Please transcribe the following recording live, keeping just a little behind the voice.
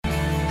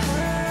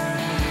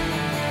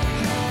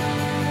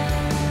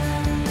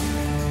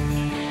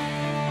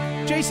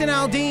Jason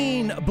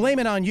Aldean, Blame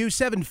It On You,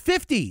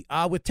 750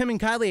 with Tim and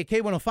Kylie at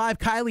K105.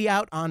 Kylie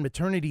out on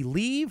maternity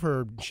leave.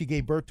 She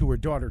gave birth to her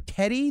daughter,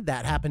 Teddy.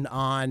 That happened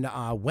on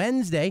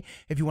Wednesday.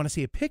 If you want to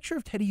see a picture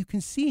of Teddy, you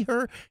can see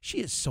her. She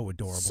is so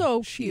adorable.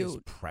 So she cute. Is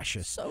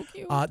precious. So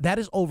cute. That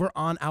is over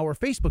on our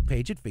Facebook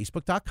page at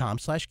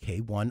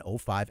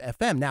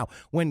facebook.com/K105FM. Now,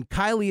 when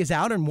Kylie is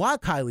out and while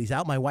Kylie's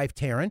out, my wife,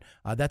 Taryn,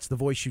 that's the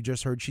voice you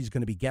just heard. She's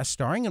going to be guest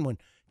starring. And when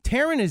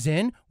Taryn is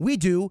in, we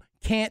do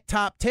Can't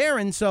Top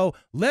Taryn, so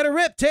let her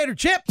rip, Tater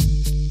Chip.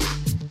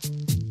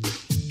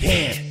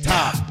 Can't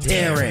Top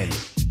Taryn.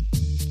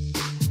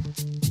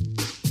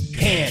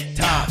 Can't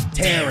Top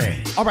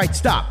Taryn. All right,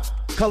 stop.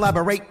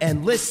 Collaborate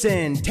and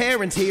listen.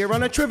 Taryn's here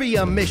on a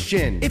trivia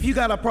mission. If you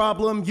got a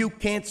problem you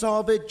can't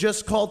solve it,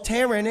 just call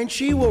Taryn and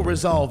she will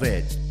resolve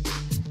it.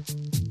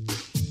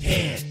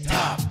 Can't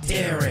Top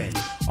Taryn.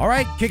 All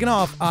right, kicking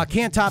off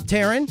Can't Top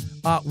Taryn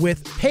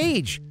with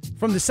Paige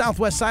from the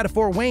southwest side of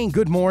Fort Wayne.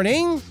 Good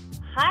morning.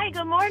 Hi,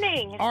 good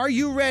morning. Are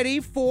you ready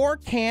for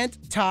Can't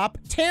Top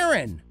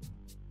Taryn?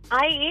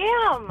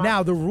 I am.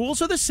 Now, the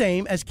rules are the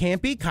same as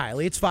Can't Beat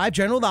Kylie. It's 5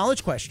 general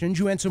knowledge questions.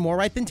 You answer more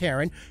right than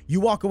Taryn.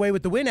 You walk away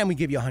with the win, and we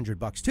give you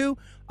 $100 too.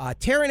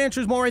 Taryn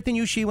answers more right than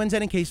you. She wins,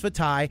 and in case of a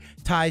tie,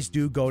 ties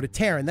do go to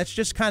Taryn. That's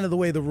just kind of the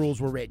way the rules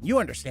were written. You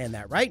understand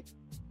that, right?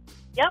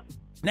 Yep.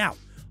 Now,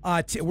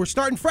 we're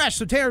starting fresh.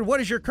 So, Taryn, what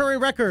is your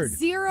current record?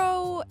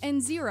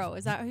 0-0.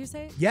 Is that how you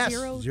say it? Yes,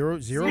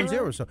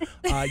 0-0. So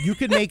you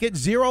could make it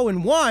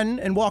 0-1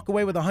 and walk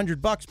away with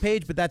 $100,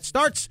 Paige. But that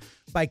starts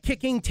by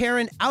kicking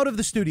Taryn out of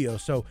the studio.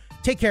 So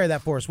take care of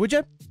that for us, would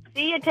you?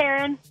 See you,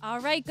 Taryn. All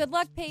right. Good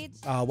luck, Paige.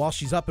 While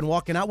she's up and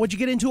walking out, what'd you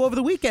get into over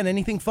the weekend?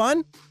 Anything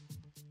fun?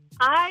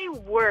 I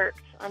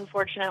worked,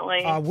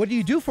 unfortunately. What do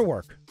you do for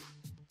work?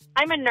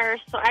 I'm a nurse,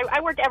 so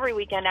I work every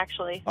weekend,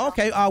 actually.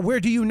 Okay. Where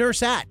do you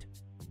nurse at?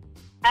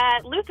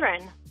 At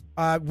Lutheran.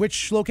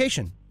 Which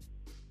location?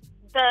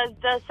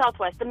 The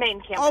Southwest, the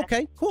main campus.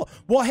 Okay, cool.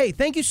 Well, hey,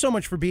 thank you so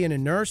much for being a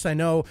nurse. I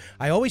know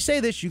I always say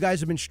this. You guys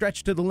have been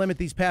stretched to the limit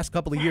these past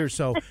couple of years,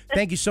 so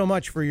thank you so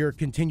much for your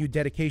continued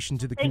dedication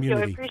to the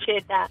community. Thank you. I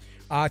appreciate that.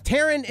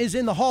 Taryn is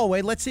in the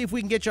hallway. Let's see if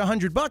we can get you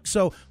 $100.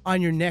 So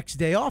on your next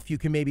day off, you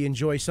can maybe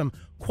enjoy some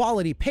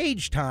quality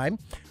Page time.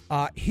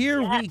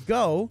 Here we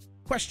go.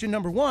 Question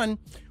number 1.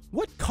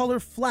 What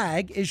color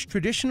flag is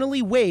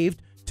traditionally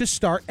waved to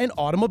start an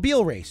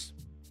automobile race?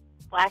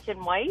 Black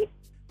and white.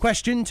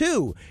 Question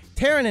 2.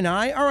 Taryn and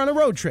I are on a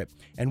road trip,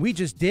 and we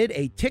just did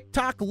a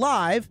TikTok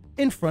live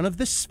in front of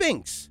the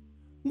Sphinx.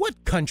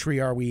 What country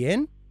are we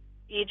in?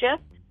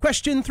 Egypt.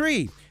 Question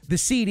 3. The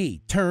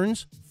CD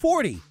turns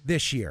 40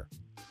 this year.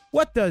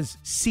 What does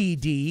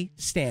CD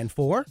stand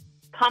for?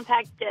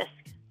 Compact disc.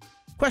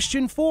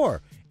 Question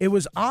 4. It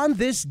was on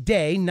this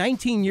day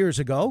 19 years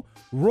ago,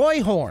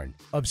 Roy Horn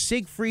of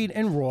Siegfried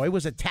and Roy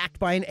was attacked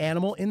by an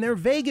animal in their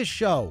Vegas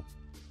show.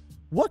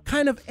 What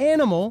kind of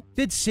animal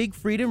did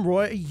Siegfried and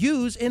Roy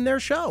use in their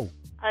show?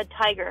 A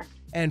tiger.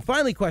 And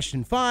finally,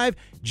 question 5.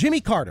 Jimmy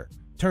Carter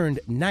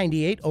turned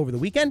 98 over the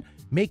weekend,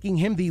 making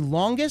him the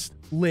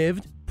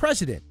longest-lived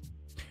president.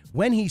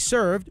 When he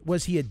served,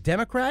 was he a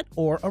Democrat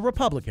or a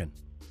Republican?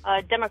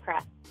 A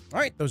Democrat. All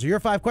right, those are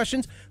your 5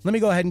 questions. Let me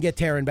go ahead and get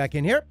Taryn back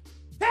in here.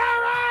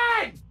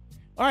 Taryn!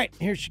 All right,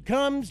 here she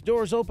comes.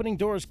 Doors opening,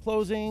 doors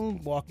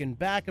closing, walking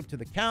back up to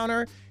the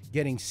counter,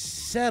 getting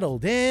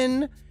settled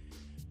in.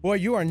 Boy,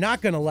 you are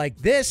not going to like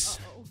this.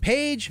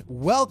 Paige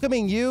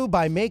welcoming you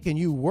by making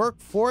you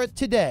work for it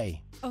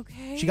today.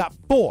 Okay. She got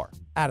 4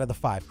 out of the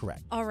 5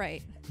 correct. All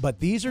right. But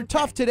these are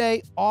tough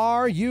today.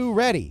 Are you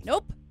ready?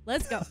 Nope.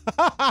 Let's go.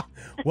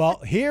 Well,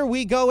 here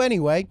we go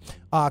anyway.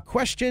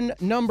 Question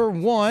number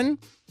 1.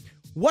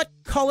 What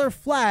color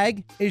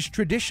flag is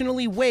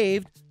traditionally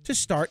waved to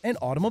start an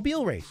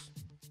automobile race?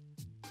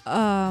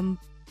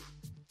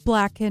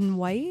 Black and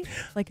white?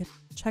 Like a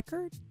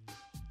checkered?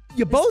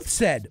 You both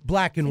said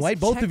black and white.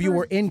 Both of you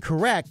were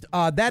incorrect.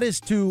 That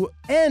is to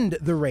end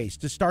the race.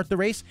 To start the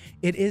race,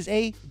 it is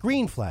a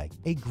green flag.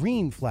 A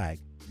green flag.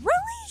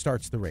 Really?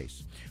 Starts the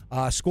race.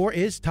 Score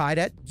is tied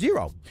at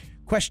 0.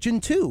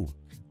 Question 2.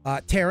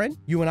 Taryn,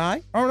 you and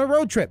I are on a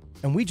road trip,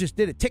 and we just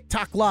did a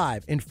TikTok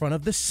live in front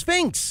of the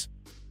Sphinx.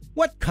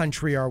 What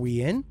country are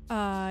we in?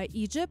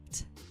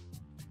 Egypt.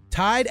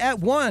 Tied at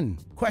 1.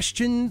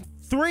 Question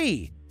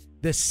 3.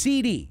 The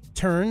CD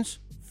turns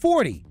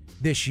 40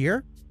 this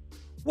year.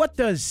 What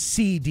does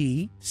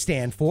CD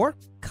stand for?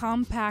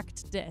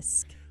 Compact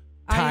disc.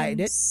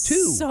 Tied at 2.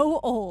 So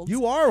old.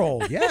 You are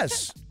old,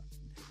 yes.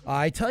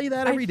 I tell you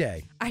that every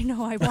day. I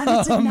know. I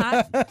wanted to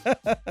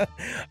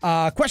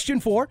not. Question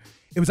 4.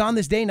 It was on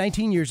this day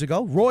 19 years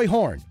ago. Roy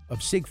Horn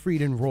of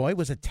Siegfried and Roy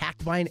was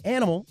attacked by an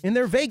animal in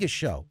their Vegas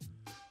show.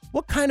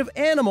 What kind of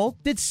animal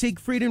did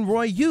Siegfried and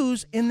Roy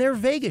use in their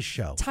Vegas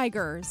show?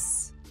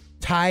 Tigers.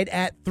 Tied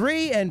at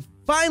 3. And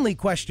finally,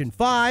 question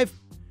 5.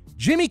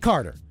 Jimmy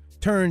Carter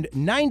turned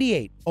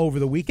 98 over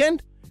the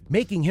weekend,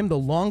 making him the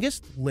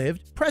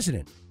longest-lived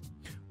president.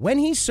 When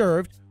he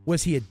served,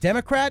 was he a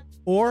Democrat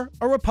or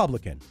a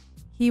Republican?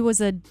 He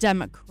was a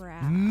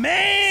Democrat.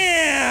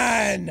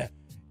 Man!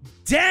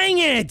 Dang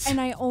it! And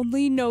I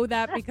only know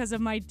that because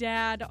of my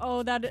dad.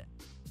 Oh, that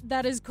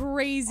is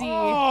crazy.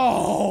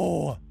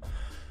 Oh!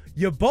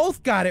 You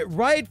both got it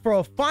right for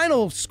a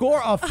final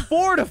score of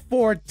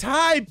 4-4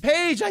 tie.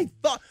 Paige, I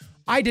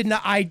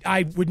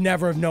would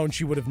never have known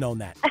she would have known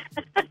that.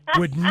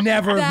 Would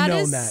never have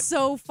known that. That is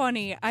so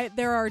funny.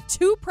 There are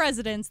 2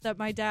 presidents that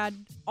my dad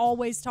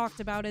always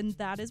talked about, and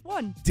that is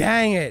one.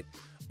 Dang it.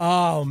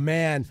 Oh,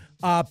 man.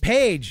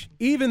 Paige,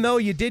 even though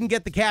you didn't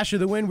get the cash or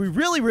the win, we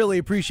really, really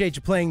appreciate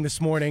you playing this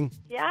morning.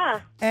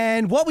 Yeah.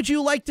 And what would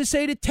you like to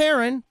say to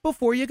Taryn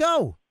before you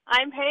go?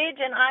 I'm Paige,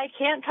 and I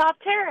can't top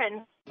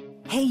Taryn.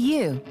 Hey,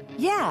 you.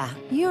 Yeah,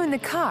 you in the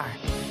car.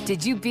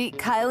 Did you beat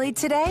Kylie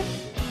today?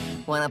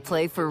 Want to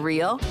play for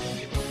real?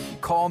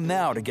 Call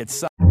now to get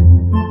some.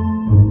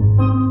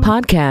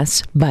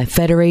 Podcasts by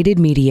Federated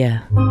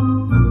Media.